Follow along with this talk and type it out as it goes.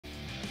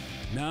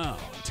Now,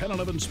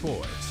 10-11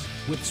 Sports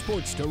with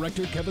Sports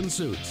Director Kevin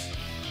Suits.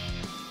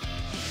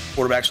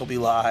 Quarterbacks will be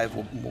live.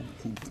 We're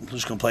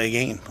just going to play a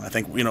game. I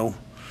think,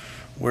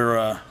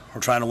 we're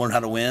trying to learn how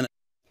to win.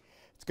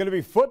 It's going to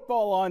be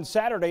football on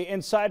Saturday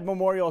inside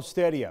Memorial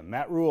Stadium.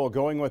 Matt Rule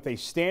going with a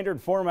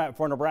standard format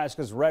for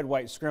Nebraska's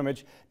red-white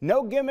scrimmage.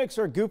 No gimmicks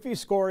or goofy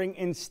scoring.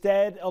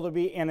 Instead, it'll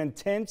be an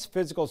intense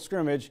physical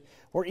scrimmage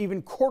where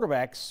even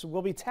quarterbacks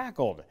will be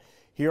tackled.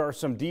 Here are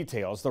some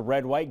details. The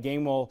red-white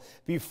game will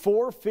be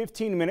 4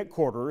 15-minute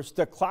quarters.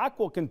 The clock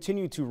will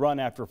continue to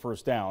run after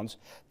first downs.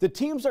 The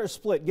teams are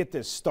split, get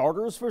this,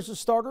 starters versus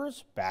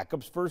starters,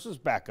 backups versus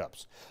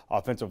backups.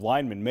 Offensive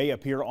linemen may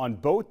appear on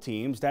both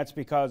teams. That's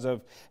because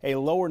of a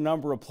lower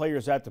number of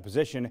players at the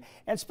position.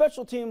 And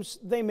special teams,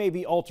 they may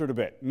be altered a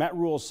bit. Matt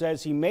Rule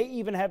says he may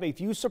even have a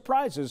few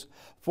surprises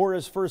for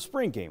his first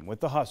spring game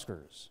with the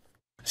Huskers.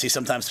 See,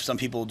 sometimes some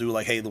people do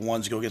like, hey, the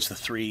ones go against the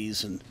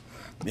threes, and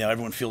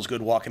everyone feels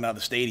good walking out of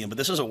the stadium. But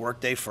this is a work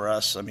day for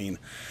us. I mean,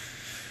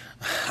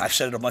 I've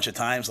said it a bunch of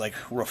times, like,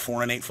 we're a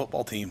 4-8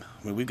 football team.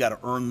 I mean, we've got to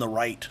earn the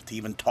right to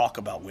even talk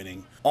about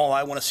winning. All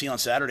I want to see on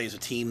Saturday is a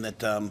team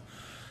that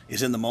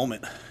is in the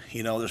moment.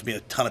 There's been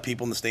a ton of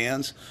people in the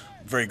stands.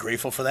 Very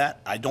grateful for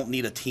that. I don't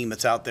need a team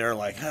that's out there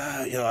like,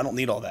 I don't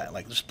need all that.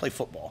 Like, just play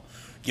football.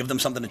 Give them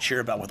something to cheer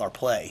about with our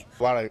play.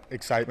 A lot of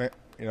excitement.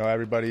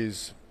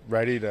 Everybody's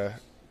ready to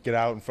get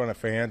out in front of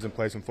fans and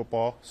play some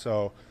football.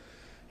 So,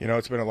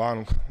 it's been a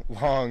long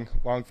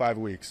 5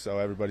 weeks, so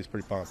everybody's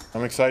pretty pumped.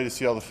 I'm excited to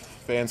see all the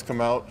fans come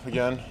out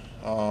again.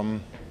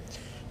 Time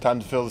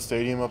to fill the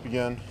stadium up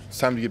again. It's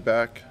time to get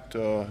back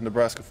to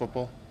Nebraska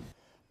football.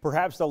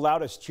 Perhaps the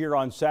loudest cheer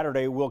on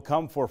Saturday will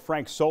come for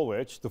Frank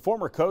Solich. The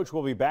former coach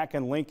will be back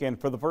in Lincoln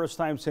for the first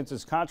time since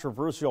his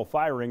controversial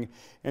firing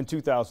in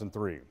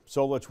 2003.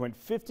 Solich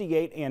went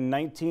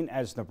 58-19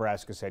 as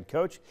Nebraska's head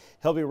coach.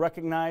 He'll be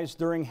recognized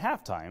during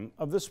halftime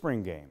of the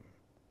spring game.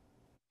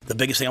 The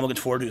biggest thing I'm looking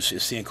forward to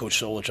is seeing Coach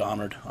Solich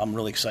honored. I'm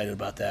really excited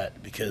about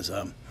that because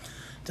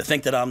to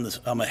think that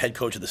I'm a head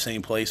coach at the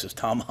same place as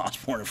Tom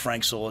Osborne and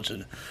Frank Solich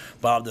and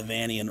Bob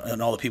Devaney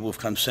and all the people who've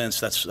come since,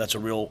 that's a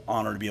real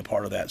honor to be a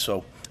part of that.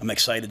 So I'm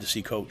excited to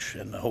see Coach,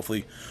 and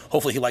hopefully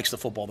he likes the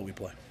football that we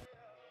play.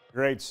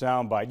 Great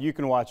soundbite. You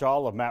can watch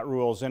all of Matt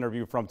Rule's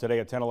interview from today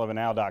at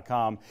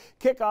 1011now.com.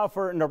 Kickoff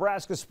for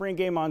Nebraska's spring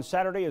game on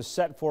Saturday is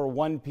set for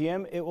 1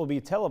 p.m. It will be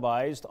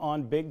televised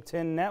on Big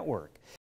Ten Network.